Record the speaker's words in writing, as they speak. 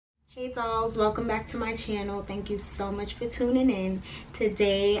Hey dolls, welcome back to my channel. Thank you so much for tuning in.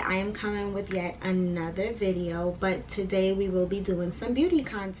 Today I am coming with yet another video, but today we will be doing some beauty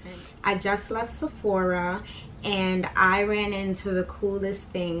content. I just left Sephora and I ran into the coolest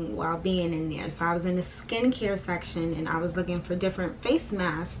thing while being in there. So I was in the skincare section and I was looking for different face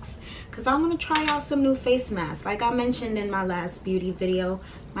masks because I want to try out some new face masks. Like I mentioned in my last beauty video,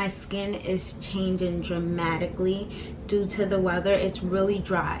 my skin is changing dramatically due to the weather. It's really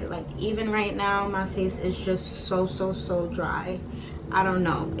dry. Like even right now my face is just so dry. I don't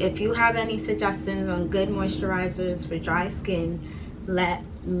know. If you have any suggestions on good moisturizers for dry skin, let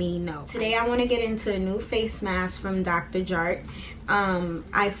me know. Today I want to get into a new face mask from Dr. Jart.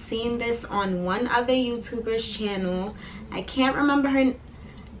 I've seen this on one other YouTuber's channel. I can't remember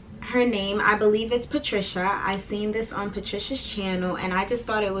her name. I believe it's Patricia. I seen this on Patricia's channel and I just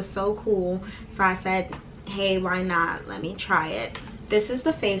thought it was so cool, so I said, hey, why not, let me try it. This is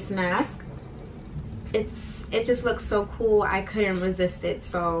the face mask. It just looks so cool, I couldn't resist it.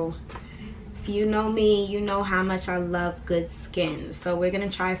 So if you know me, you know how much I love good skin. So we're gonna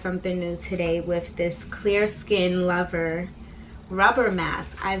try something new today with this Clear Skin Lover rubber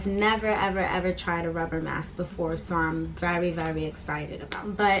mask. I've never ever tried a rubber mask before, so I'm very excited about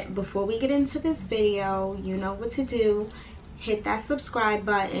it. But before we get into this video, you know what to do. Hit that subscribe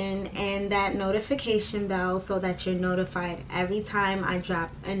button and that notification bell so that you're notified every time I drop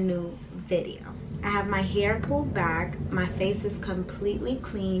a new video. I have my hair pulled back. My face is completely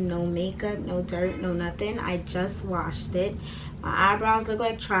clean, no makeup, no dirt, no nothing. I just washed it. My eyebrows look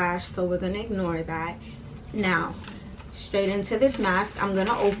like trash, so we're gonna ignore that. Now, straight into this mask. I'm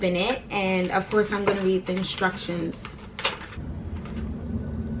gonna open it and of course I'm gonna read the instructions.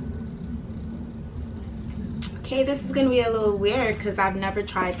 Okay, this is gonna be a little weird because I've never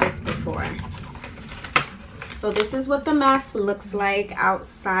tried this before. So this is what the mask looks like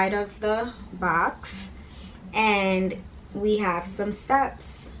outside of the box, and we have some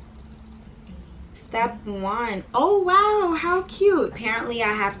steps. Step 1. Oh wow, how cute. Apparently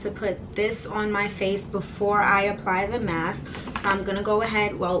I have to put this on my face before I apply the mask, so I'm gonna go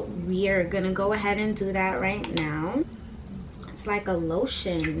ahead, well, we're gonna go ahead and do that right now. It's like a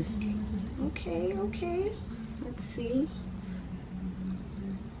lotion. Okay, let's see.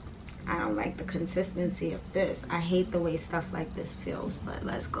 I don't like the consistency of this. I hate the way stuff like this feels, but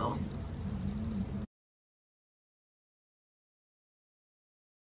let's go.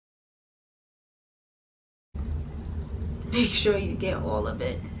 Make sure you get all of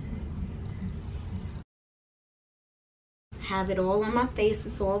it. Have it all on my face,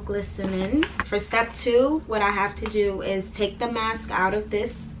 it's all glistening. For step 2, what I have to do is take the mask out of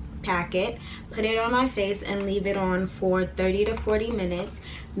this packet, put it on my face and leave it on for 30 to 40 minutes.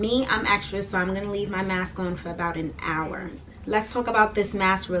 Me, I'm extra, so I'm gonna leave my mask on for about an hour. Let's talk about this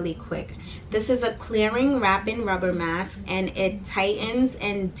mask really quick. This is a clearing wrapping rubber mask and it tightens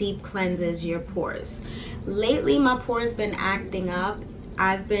and deep cleanses your pores. Lately my pores been acting up.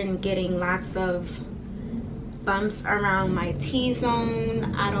 I've been getting lots of bumps around my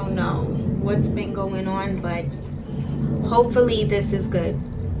T-zone. I don't know what's been going on, but hopefully this is good,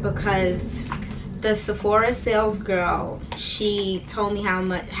 because the Sephora sales girl, she told me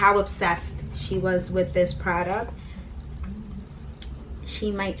how obsessed she was with this product. She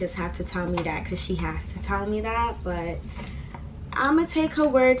might just have to tell me that because she has to tell me that, but I'm gonna take her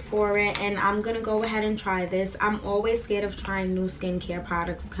word for it and I'm gonna go ahead and try this. I'm always scared of trying new skincare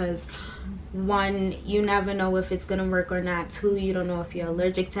products because 1, you never know if it's gonna work or not. 2, you don't know if you're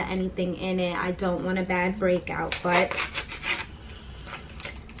allergic to anything in it. I don't want a bad breakout, but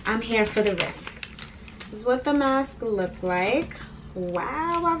I'm here for the risk. This is what the mask looked like.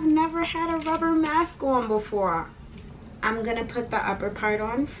 Wow, I've never had a rubber mask on before. I'm gonna put the upper part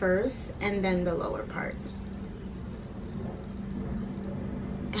on first and then the lower part.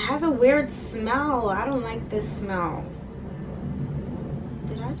 It has a weird smell. I don't like this smell.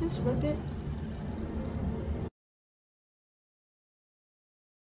 Did I just rip it?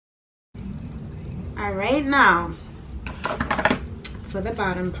 All right, now for the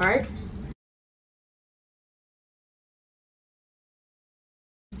bottom part.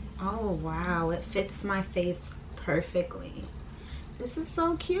 Oh wow, it fits my face perfectly. This is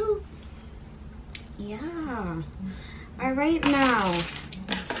so cute. Yeah. All right, now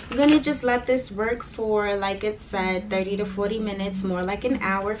I'm gonna just let this work for, like it said, 30 to 40 minutes, more like an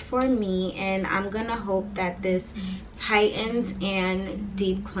hour for me, and I'm gonna hope that this tightens and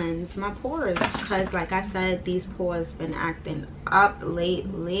deep cleanse my pores, because like I said, these pores been acting up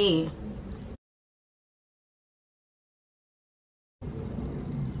lately.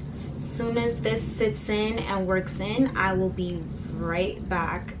 Soon as this sits in and works in, I will be right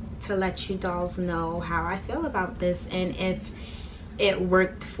back to let you dolls know how I feel about this and if it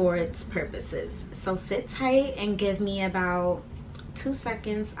worked for its purposes. So sit tight and give me about 2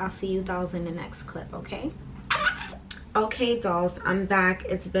 seconds. I'll see you dolls in the next clip, okay? Okay dolls, I'm back.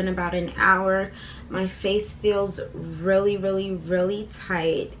 It's been about an hour. My face feels really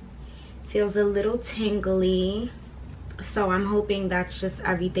tight. Feels a little tingly. So I'm hoping that's just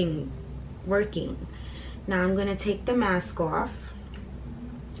everything working. Now I'm gonna take the mask off.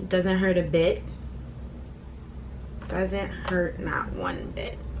 It doesn't hurt a bit. Doesn't hurt not one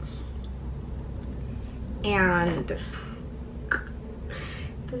bit. And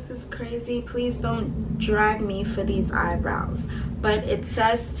this is crazy. Please don't drag me for these eyebrows. But it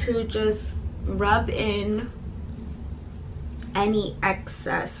says to just rub in any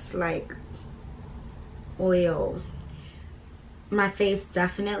excess like oil. My face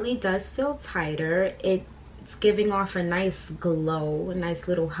definitely does feel tighter. It's giving off a nice glow, a nice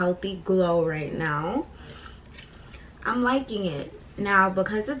little healthy glow right now. I'm liking it. Now,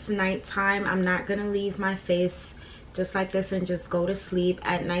 because it's nighttime, I'm not gonna leave my face just like this and just go to sleep.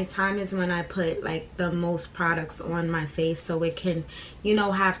 At nighttime is when I put like the most products on my face so it can, you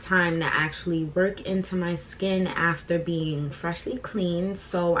know, have time to actually work into my skin after being freshly cleaned.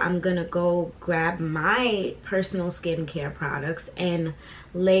 So I'm gonna go grab my personal skincare products and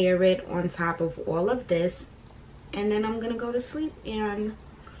layer it on top of all of this, and then I'm gonna go to sleep. And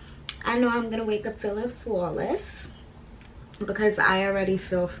I know I'm gonna wake up feeling flawless, because I already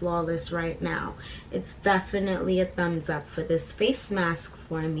feel flawless right now. It's definitely a thumbs up for this face mask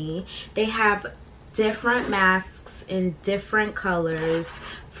for me. They have different masks in different colors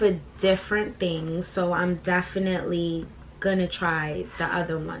for different things, so I'm definitely gonna try the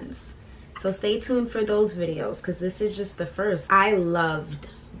other ones. So stay tuned for those videos, because this is just the first. I loved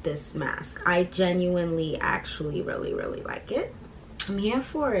this mask. I genuinely actually really like it. I'm here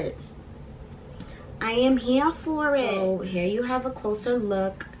for it. I am here for it. So here you have a closer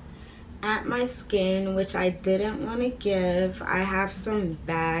look at my skin, which I didn't want to give. I have some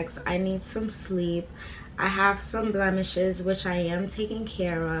bags. I need some sleep. I have some blemishes, which I am taking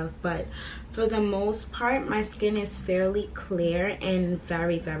care of. But for the most part, my skin is fairly clear and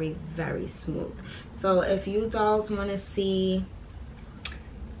very smooth. So if you dolls want to see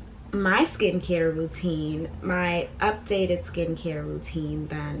my skincare routine, my updated skincare routine,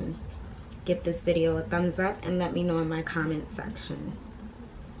 then give this video a thumbs up and let me know in my comment section.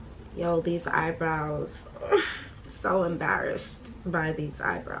 Yo, these eyebrows, so embarrassed by these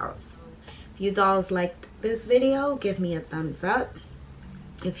eyebrows. If you dolls liked this video, give me a thumbs up.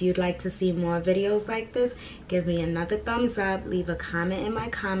 If you'd like to see more videos like this, give me another thumbs up. Leave a comment in my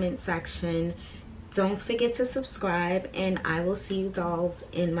comment section. Don't forget to subscribe, and I will see you dolls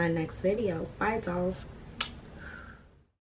in my next video. Bye dolls.